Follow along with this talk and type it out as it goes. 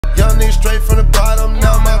niggas straight from the bottom.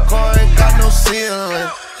 Now my car ain't got no ceiling.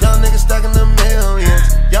 Young niggas stuck in the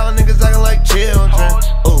millions. Y'all niggas acting like children.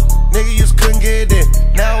 Ooh, nigga, you just couldn't get it.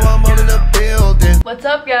 Now I'm up in the building. What's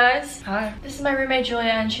up, guys? Hi. This is my roommate Julia,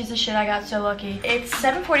 and she's the shit. I got so lucky. It's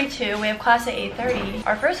 7:42. We have class at 8:30.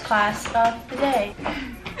 Our first class of the day.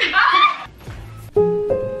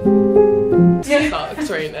 Sucks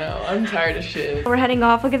right now. I'm tired of shit. We're heading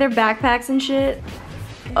off. Look at their backpacks and shit.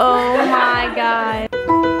 Oh my god.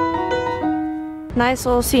 Nice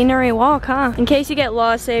little scenery walk, huh? In case you get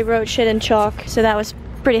lost, they wrote shit in chalk, so that was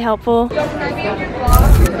pretty helpful. Yo, can I be in your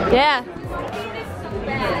vlog? Yeah.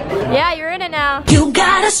 Yeah, you're in it now. You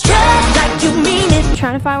gotta strut like you mean it.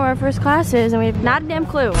 Trying to find where our first class is, and we have not a damn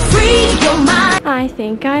clue. Free your mind. I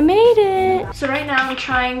think I made it. So right now I'm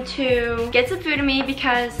trying to get some food in me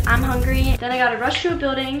because I'm hungry. Then I gotta rush to a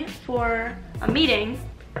building for a meeting.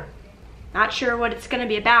 Not sure what it's gonna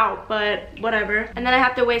be about, but whatever. And then I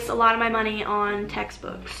have to waste a lot of my money on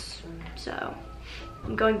textbooks. So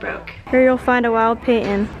I'm going broke. Here you'll find a wild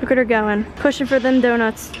Peyton. Look at her going. Pushing for them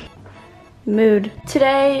donuts. Mood.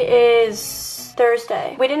 Today is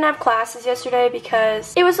Thursday. We didn't have classes yesterday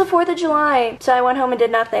because it was the 4th of July. So I went home and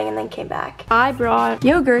did nothing and then came back. I brought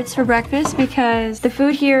yogurts for breakfast because the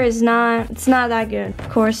food here is not that good. Of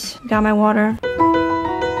course, got my water.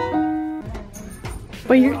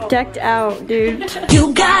 Well, you're decked out, dude.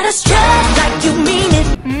 You gotta strut like you mean it.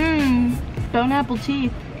 Mmm, bone apple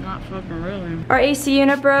teeth. Not fucking really. Our AC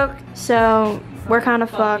unit broke, so we're kind of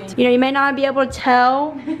fucked. You know, you may not be able to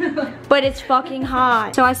tell, but it's fucking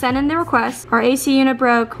hot. So I sent in the request. Our AC unit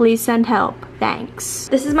broke, please send help. Thanks.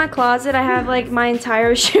 This is my closet. I have like my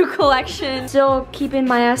entire shoe collection. Still keeping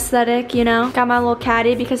my aesthetic, you know. Got my little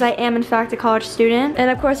caddy because I am in fact a college student. And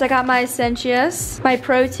of course I got my Essentious, my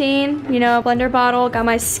protein, you know, blender bottle, got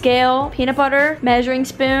my scale, peanut butter, measuring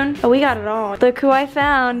spoon. Oh, we got it all. Look who I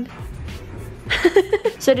found.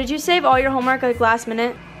 So did you save all your homework like last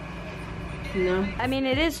minute? No. I mean,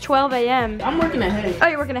 it is 12 a.m. I'm working ahead. Oh,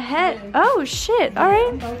 you're working ahead? Oh, shit. All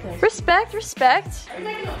right. Respect, respect. Are you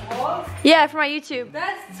making a vlog? Yeah, for my YouTube.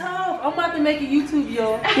 That's tough. I'm about to make a YouTube,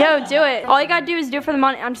 yo. Yo, do it. All you gotta do is do it for the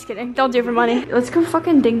money. I'm just kidding. Don't do it for money. Let's go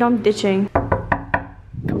fucking ding-dong ditching.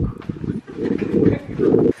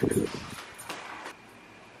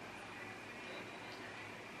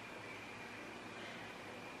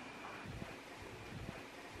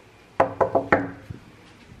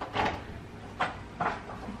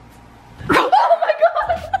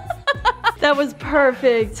 That was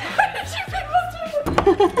perfect.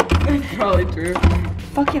 Probably true.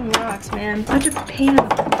 Fucking rocks, man. Such a pain in the...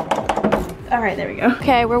 Alright, there we go.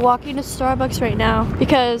 Okay, we're walking to Starbucks right now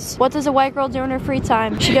because what does a white girl do in her free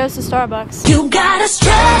time? She goes to Starbucks. You gotta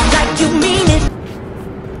strut like you mean it.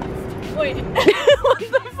 Wait. What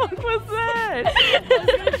the fuck was that? I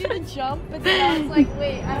was gonna do the jump, but then I was like,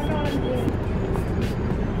 wait, I don't know what I'm doing.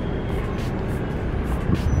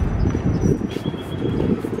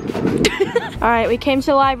 Alright, we came to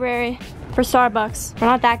the library for Starbucks. We're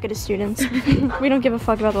not that good as students. We don't give a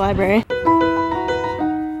fuck about the library.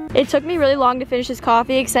 It took me really long to finish this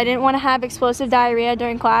coffee because I didn't want to have explosive diarrhea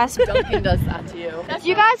during class. Dunkin' does that to you. Do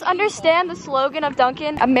you guys understand the slogan of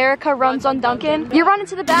Dunkin'? America runs on Dunkin'. You're running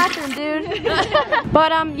to the bathroom, dude.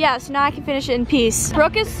 But yeah, so now I can finish it in peace.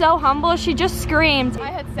 Brooke is so humble, she just screamed.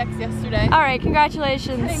 I had sex yesterday. All right,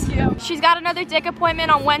 congratulations. Thank you. She's got another dick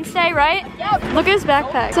appointment on Wednesday, right? Yep. Look at his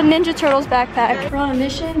backpack. It's a Ninja Turtles backpack. We're on a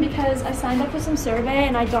mission because I signed up for some survey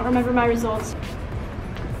and I don't remember my results.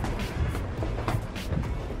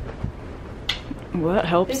 Well, that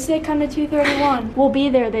helps. They say come to 2:31. We'll be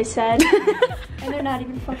there, they said. And they're not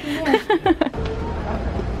even fucking there.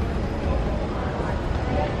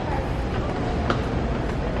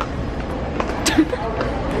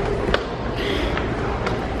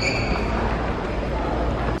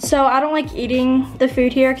 So I don't like eating the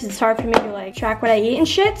food here because it's hard for me to like track what I eat and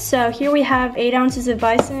shit. So here we have 8 ounces of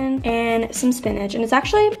bison and some spinach, and it's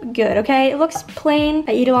actually good, okay? It looks plain.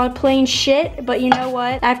 I eat a lot of plain shit, but you know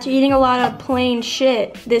what? After eating a lot of plain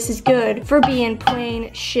shit, this is good for being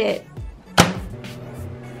plain shit.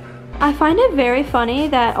 I find it very funny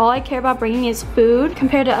that all I care about bringing is food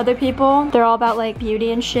compared to other people. They're all about like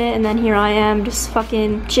beauty and shit, and then here I am, just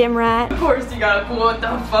fucking gym rat. Of course you gotta pull out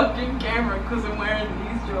the fucking camera because I'm wearing these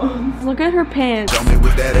Johns. Look at her pants. Tell me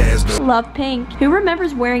what that ass do. Love pink. Who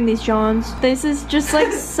remembers wearing these Johns? This is just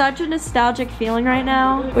like such a nostalgic feeling right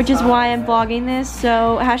now, which is why I'm vlogging this.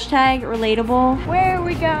 So hashtag relatable. Where are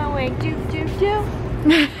we going? Do.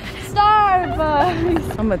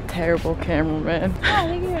 Starbucks. I'm a terrible cameraman. Oh, I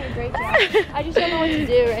think you're doing a great job. I just don't know what to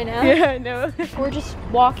do right now. Yeah, I know. We're just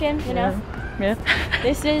walking, you know? Yeah.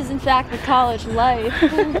 This is, in fact, the college life.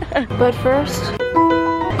 But first,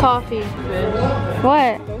 coffee.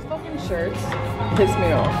 What? Those fucking shirts piss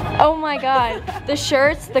me off. Oh my god. The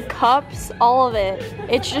shirts, the cups, all of it.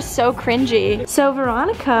 It's just so cringy. So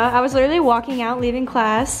Veronica, I was literally walking out leaving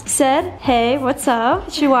class, said, hey, what's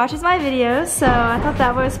up? She watches my videos, so I thought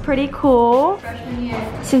that was pretty cool. Freshman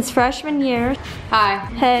year. Since freshman year. Hi.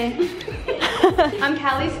 Hey. I'm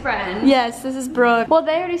Callie's friend. Yes, this is Brooke. Well,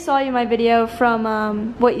 they already saw you in my video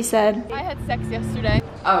from what you said. I had sex yesterday.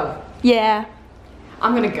 Oh, Yeah.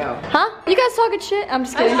 I'm gonna go. Huh? You guys talking shit? I'm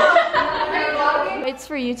just kidding. It's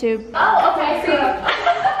for YouTube. Oh, okay.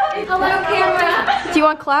 So, hello, camera. Do you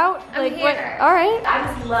want clout? I'm What? here. All right.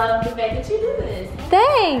 I just love the fact that you do this.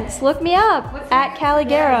 Thanks. Look me up at callie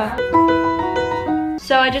guerra.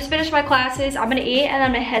 So I just finished my classes. I'm gonna eat and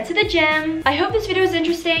I'm gonna head to the gym. I hope this video was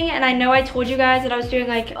interesting, and I know I told you guys that I was doing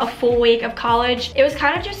like a full week of college. It was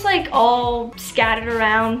kind of just like all scattered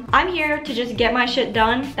around. I'm here to just get my shit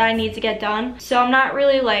done that I need to get done. So I'm not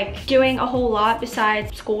really like doing a whole lot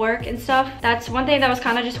besides schoolwork and stuff. That's one thing that was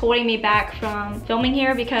kind of just holding me back from filming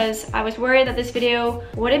here, because I was worried that this video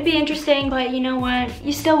wouldn't be interesting, but you know what?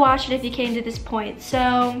 You still watched it if you came to this point.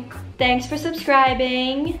 So thanks for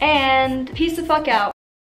subscribing and peace the fuck out.